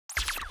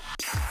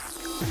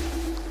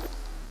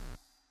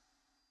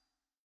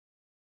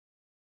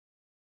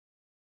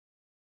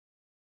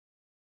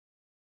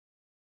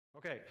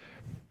Okay,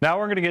 now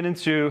we're going to get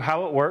into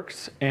how it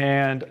works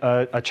and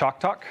a chalk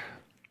talk.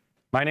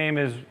 My name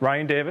is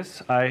Ryan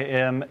Davis. I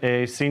am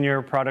a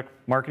senior product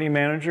marketing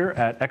manager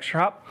at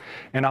ExtraHop,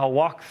 and I'll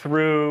walk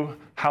through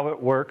how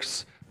it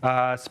works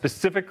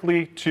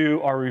specifically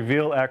to our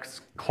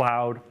RevealX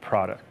cloud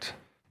product.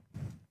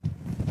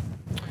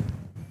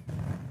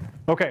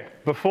 Okay,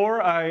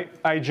 before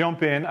I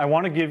jump in, I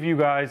want to give you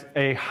guys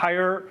a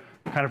higher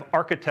kind of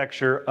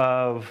architecture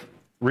of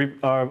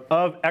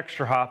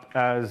ExtraHop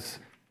as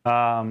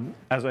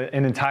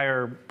an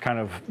entire kind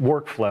of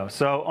workflow.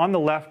 So on the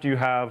left, you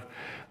have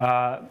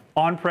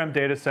on-prem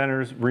data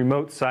centers,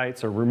 remote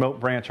sites or remote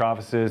branch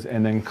offices,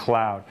 and then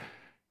cloud.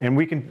 And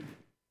we can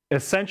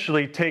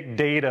essentially take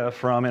data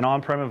from an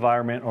on-prem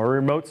environment or a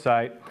remote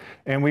site,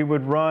 and we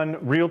would run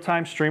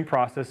real-time stream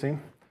processing,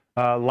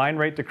 line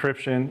rate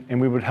decryption, and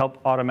we would help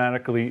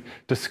automatically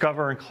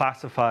discover and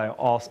classify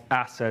all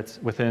assets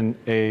within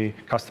a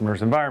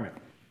customer's environment.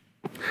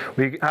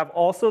 We have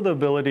also the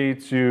ability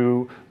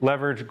to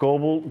leverage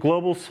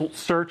global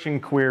search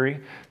and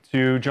query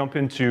to jump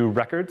into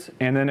records,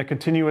 and then a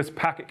continuous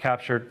packet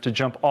capture to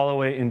jump all the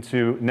way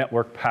into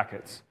network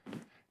packets.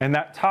 And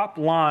that top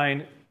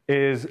line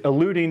is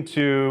alluding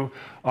to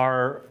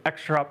our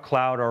ExtraHop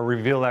Cloud, our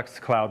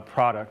RevealX Cloud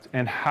product,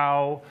 and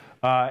how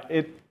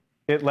it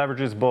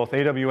leverages both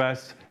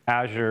AWS,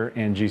 Azure,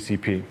 and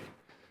GCP.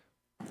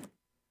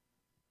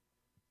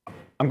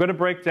 I'm going to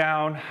break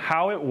down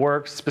how it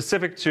works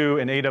specific to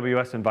an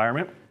AWS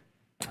environment.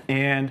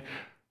 And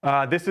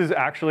this is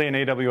actually an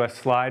AWS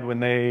slide when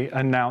they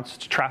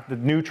announced the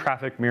new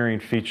traffic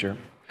mirroring feature.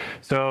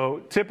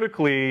 So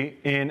typically,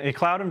 in a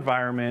cloud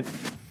environment,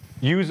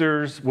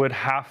 users would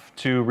have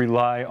to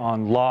rely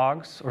on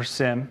logs or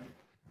SIM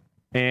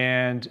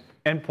and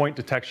endpoint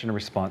detection and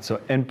response. So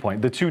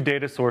endpoint. The two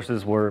data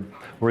sources were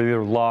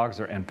either logs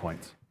or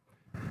endpoints.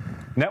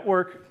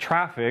 Network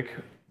traffic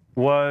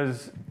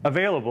was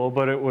available,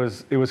 but it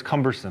was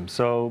cumbersome.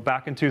 So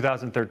back in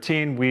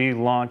 2013, we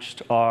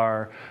launched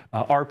our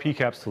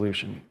RPCAP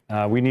solution.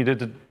 We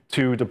needed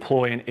to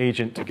deploy an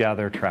agent to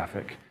gather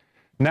traffic.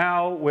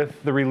 Now,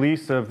 with the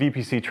release of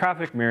VPC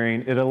traffic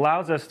mirroring, it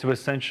allows us to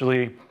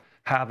essentially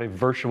have a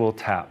virtual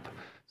tap.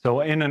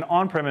 So in an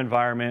on-prem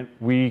environment,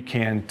 we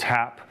can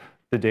tap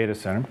the data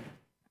center.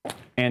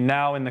 And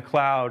now in the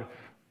cloud,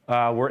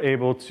 we're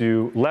able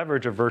to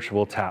leverage a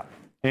virtual tap.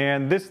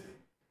 And this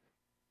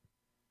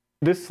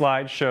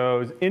slide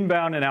shows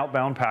inbound and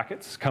outbound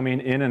packets coming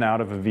in and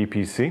out of a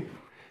VPC.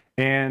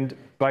 And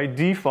by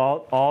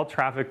default, all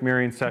traffic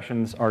mirroring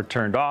sessions are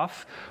turned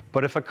off.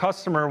 But if a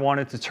customer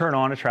wanted to turn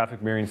on a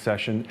traffic mirroring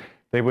session,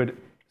 they would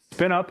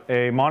spin up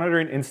a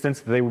monitoring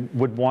instance that they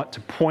would want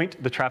to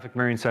point the traffic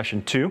mirroring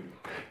session to.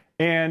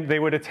 And they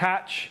would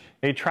attach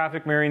a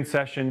traffic mirroring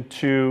session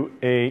to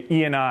a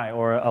ENI,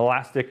 or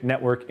Elastic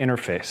Network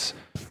Interface.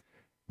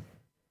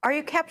 Are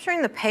you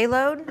capturing the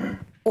payload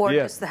or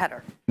just the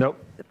header?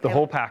 Nope, the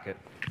whole packet.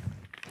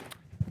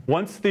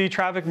 Once the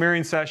traffic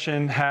mirroring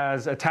session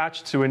has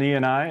attached to an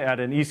ENI at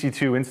an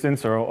EC2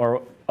 instance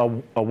or a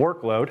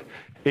workload,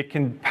 it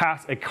can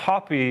pass a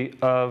copy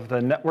of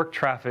the network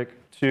traffic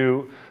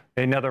to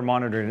another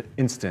monitored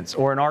instance,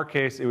 or in our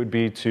case, it would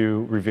be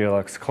to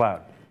RevealX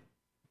Cloud.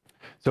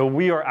 So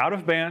we are out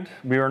of band,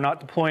 we are not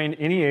deploying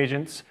any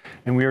agents,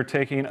 and we are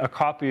taking a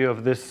copy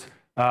of this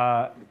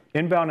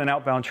inbound and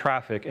outbound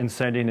traffic and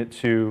sending it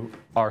to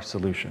our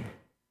solution.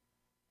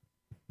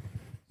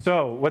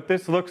 So what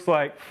this looks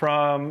like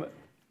from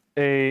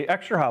a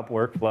ExtraHop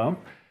workflow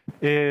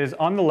is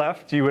on the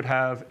left, you would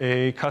have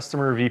a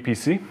customer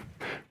VPC.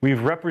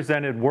 We've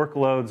represented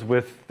workloads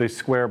with the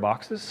square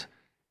boxes.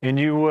 And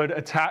you would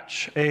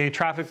attach a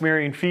traffic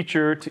mirroring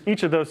feature to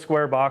each of those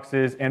square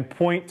boxes and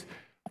point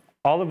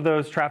all of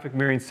those traffic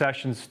mirroring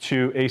sessions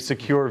to a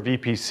secure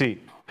VPC.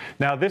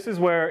 Now, this is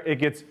where it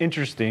gets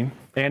interesting,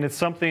 and it's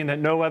something that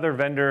no other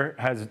vendor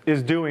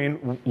is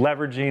doing,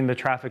 leveraging the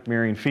traffic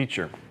mirroring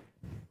feature.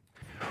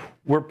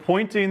 We're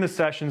pointing the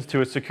sessions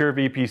to a secure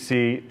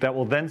VPC that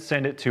will then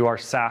send it to our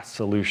SaaS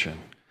solution.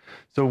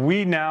 So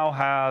we now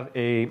have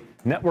a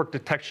network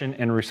detection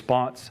and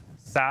response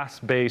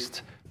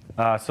SaaS-based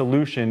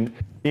solution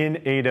in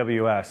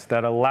AWS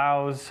that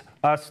allows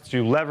us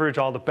to leverage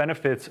all the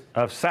benefits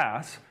of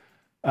SaaS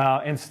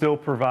and still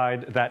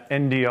provide that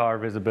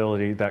NDR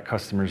visibility that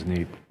customers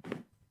need.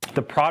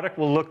 The product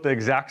will look the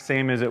exact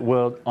same as it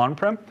will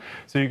on-prem,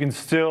 so you can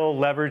still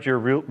leverage your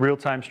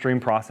real-time stream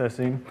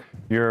processing,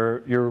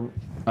 your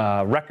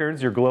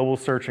records, your global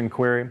search and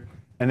query,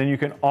 and then you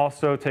can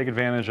also take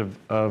advantage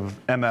of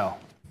ML,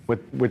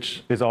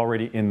 which is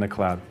already in the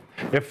cloud.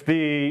 If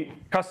the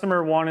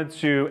customer wanted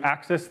to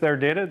access their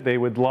data, they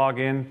would log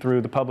in through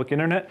the public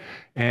internet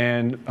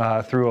and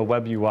through a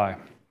web UI.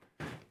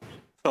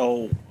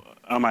 So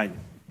am I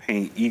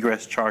paying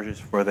egress charges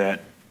for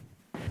that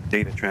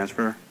data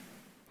transfer?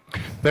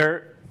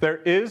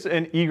 There is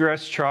an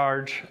egress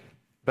charge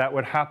that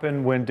would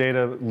happen when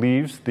data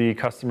leaves the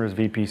customer's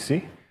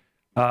VPC.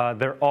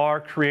 There are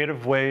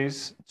creative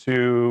ways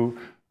to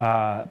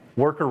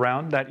work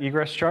around that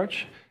egress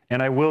charge.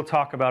 And I will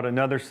talk about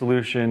another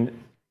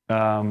solution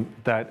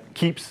that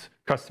keeps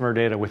customer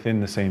data within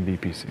the same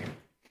VPC.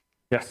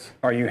 Yes?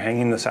 Are you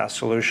hanging the SaaS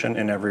solution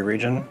in every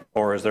region,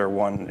 or is there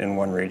one in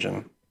one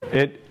region?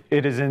 It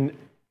is in,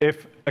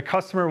 if a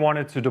customer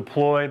wanted to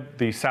deploy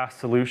the SaaS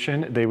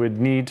solution, they would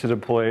need to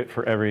deploy it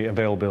for every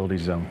availability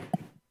zone.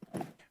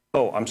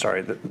 Oh, I'm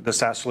sorry. The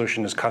SaaS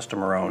solution is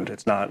customer owned.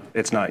 It's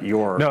not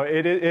your. No,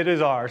 it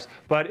is ours.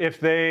 But if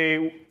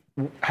they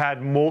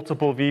had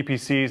multiple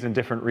VPCs in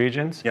different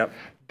regions, Yep.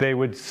 they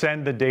would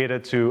send the data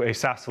to a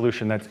SaaS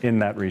solution that's in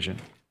that region,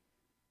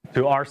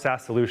 to our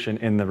SaaS solution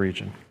in the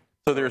region.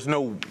 So there's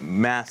no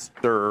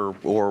master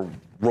or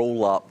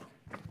roll-up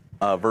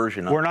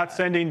version of We're not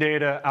sending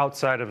data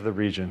outside of the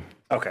region.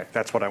 Okay,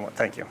 that's what I want.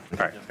 Thank you.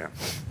 All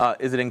right.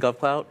 Is it in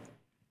GovCloud?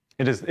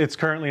 It is. It's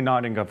currently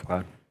not in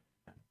GovCloud.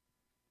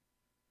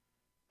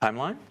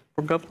 Timeline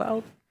for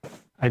GovCloud?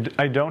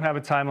 I don't have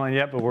a timeline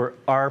yet, but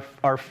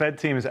our Fed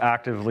team is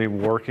actively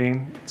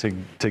working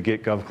to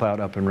get GovCloud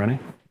up and running.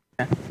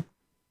 Okay.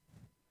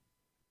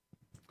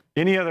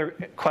 Any other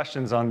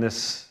questions on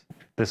this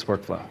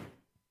workflow?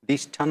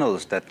 These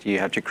tunnels that you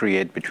have to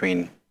create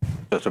between,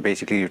 so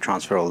basically you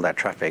transfer all that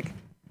traffic.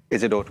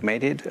 Is it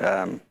automated?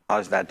 How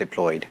is that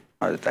deployed?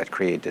 How is that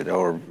created?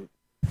 Or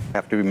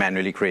have to be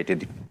manually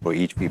created for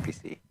each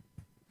VPC?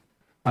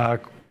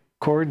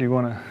 Corey, do you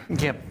want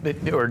to?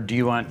 Yeah, or do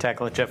you want to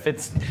tackle it, Jeff?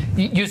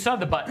 You saw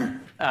the button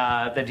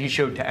that he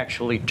showed to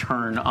actually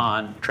turn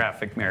on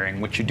traffic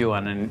mirroring, which you do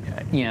on an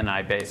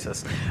ENI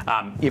basis.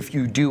 If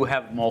you do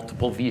have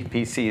multiple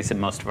VPCs, and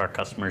most of our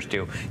customers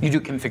do, you do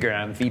configure it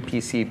on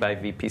VPC by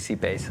VPC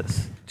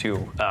basis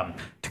to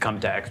come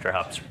to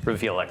ExtraHop's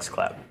Reveal X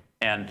Cloud.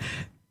 And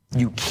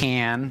you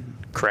can,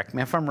 correct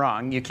me if I'm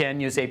wrong, you can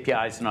use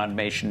APIs and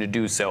automation to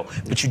do so,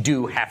 but you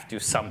do have to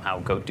somehow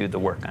go do the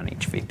work on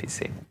each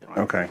VPC.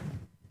 Okay.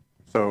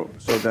 So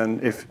then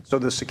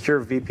the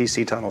secure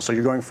VPC tunnel, so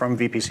you're going from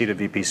VPC to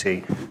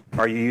VPC.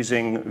 Are you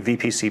using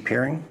VPC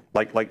peering?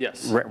 Like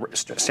yes.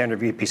 Standard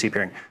VPC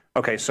peering.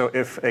 Okay, so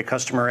if a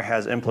customer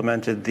has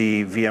implemented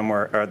the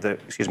VMware, or the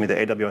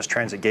AWS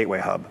Transit Gateway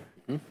Hub,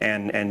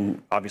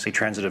 and obviously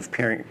transitive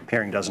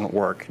peering doesn't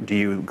work, do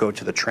you go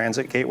to the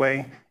transit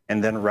gateway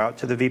and then route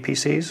to the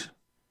VPCs?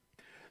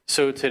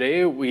 So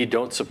today we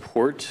don't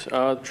support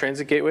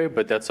Transit Gateway,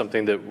 but that's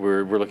something that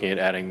we're looking at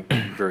adding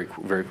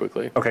very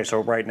quickly. Okay,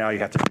 so right now you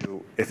have to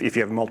do, if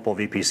you have multiple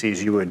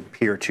VPCs, you would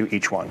peer to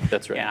each one.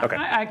 That's right. Yeah, Okay.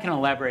 I can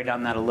elaborate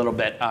on that a little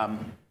bit.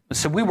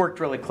 So we worked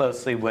really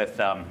closely with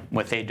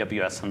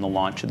AWS on the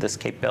launch of this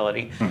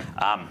capability.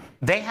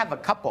 They have a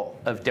couple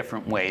of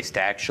different ways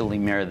to actually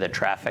mirror the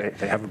traffic.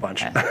 They have a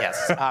bunch.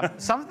 Yes.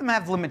 Some of them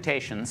have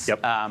limitations,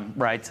 Yep.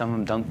 right? Some of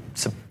them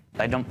don't.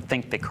 I don't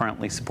think they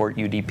currently support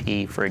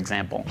UDP, for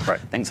example, Right.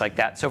 Things like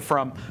that. So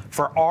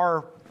for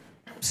our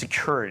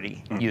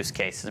security use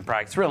cases and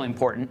products, it's really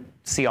important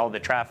to see all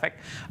the traffic.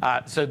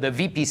 So the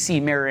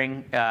VPC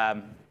mirroring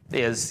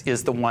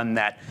is the one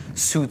that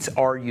suits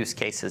our use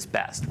cases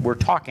best. We're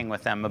talking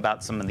with them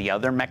about some of the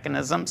other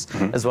mechanisms,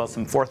 as well as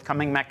some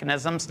forthcoming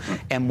mechanisms.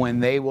 And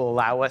when they will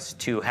allow us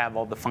to have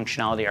all the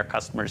functionality our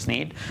customers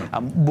need,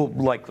 we'll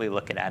likely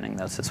look at adding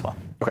those as well.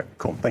 Okay,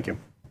 cool. Thank you.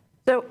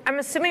 So I'm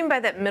assuming by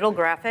that middle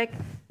graphic,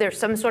 there's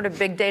some sort of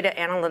big data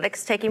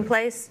analytics taking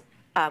place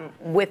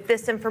with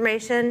this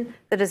information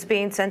that is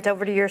being sent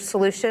over to your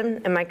solution.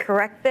 Am I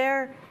correct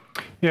there?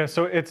 Yeah,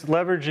 so it's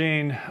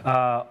leveraging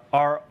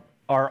our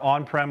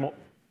on-prem.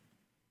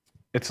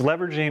 It's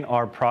leveraging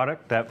our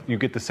product that you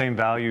get the same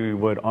value you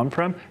would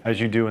on-prem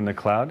as you do in the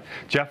cloud.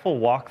 Jeff will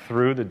walk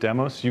through the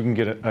demo so you can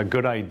get a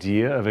good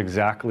idea of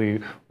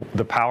exactly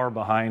the power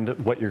behind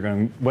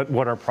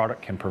what our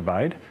product can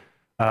provide.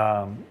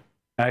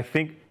 I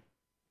think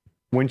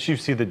once you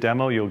see the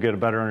demo, you'll get a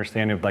better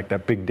understanding of like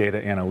that big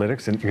data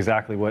analytics and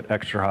exactly what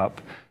ExtraHop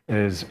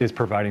is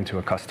providing to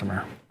a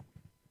customer.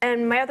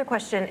 And my other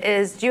question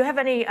is, do you have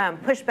any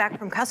pushback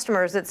from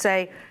customers that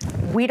say,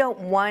 we don't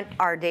want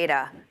our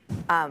data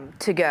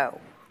to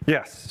go?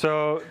 Yes,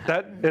 so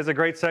that is a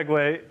great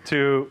segue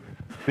to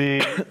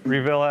the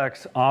Reveal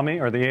X AMI,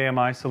 or the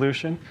AMI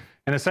solution.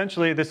 And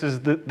essentially, this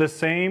is the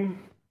same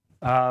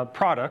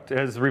product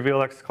as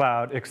Reveal X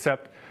Cloud,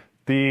 except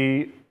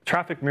the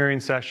traffic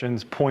mirroring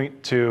sessions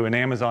point to an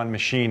Amazon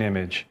machine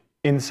image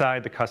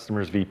inside the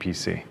customer's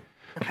VPC.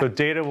 Okay. So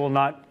data will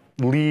not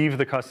leave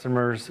the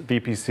customer's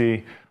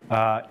VPC.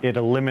 It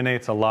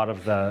eliminates a lot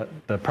of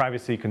the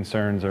privacy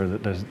concerns or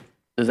Does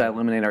that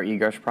eliminate our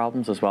egress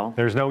problems as well?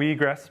 There's no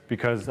egress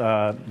because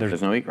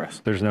there's no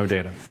egress. There's no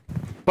data.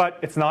 But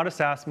it's not a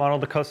SaaS model.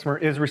 The customer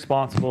is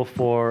responsible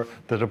for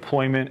the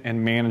deployment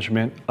and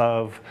management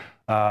of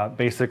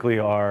basically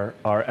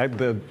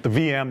the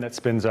VM that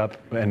spins up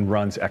and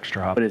runs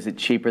ExtraHop. But is it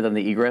cheaper than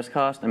the egress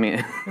cost? I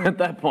mean, at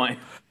that point,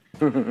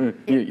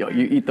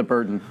 you eat the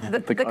burden.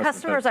 The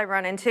customers I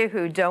run into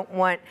who don't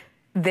want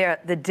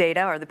the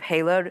data or the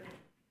payload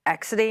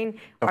exiting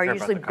are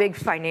usually big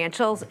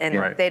financials,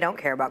 and they don't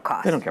care about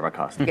cost. They don't care about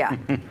cost. Yeah.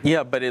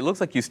 Yeah, but it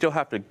looks like you still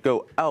have to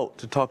go out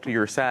to talk to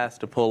your SaaS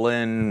to pull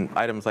in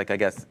items like, I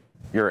guess,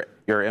 your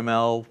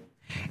ML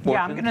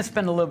Yeah, I'm going to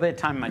spend a little bit of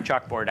time on my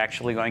chalkboard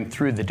actually going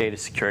through the data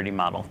security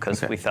model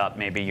because we thought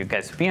maybe you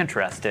guys would be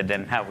interested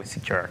in how we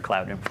secure our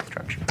cloud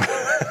infrastructure.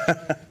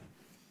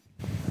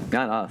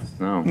 Not us,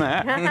 no. We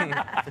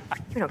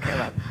don't care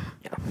about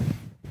it.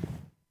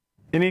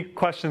 Any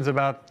questions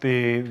about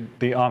the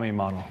AMI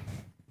model?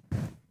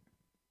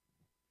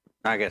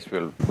 I guess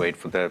we'll wait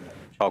for the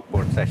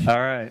chalkboard session. All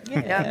right.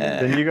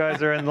 Then you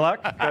guys are in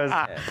luck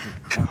because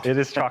it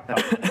is chalked up.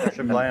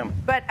 Should blam.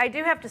 But I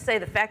do have to say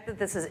the fact that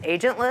this is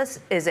agentless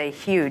is a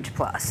huge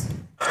plus.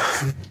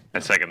 I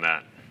second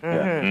that.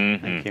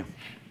 Thank you.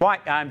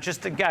 Why?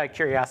 Just out of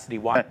curiosity,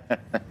 why?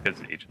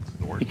 Because agents is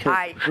the word.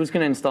 Because who's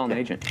going to install an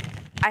agent?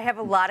 I have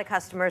a lot of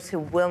customers who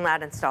will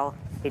not install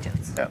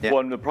agents. Well,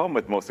 and the problem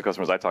with most of the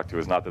customers I talk to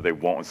is not that they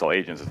won't install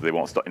agents, it's that they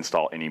won't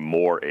install any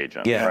more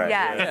agents. Yeah.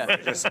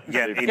 Yes. Just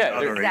get Yeah,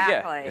 other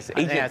Exactly. It's I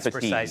think agent that's fatigue.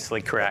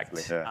 precisely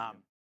correct. Yeah.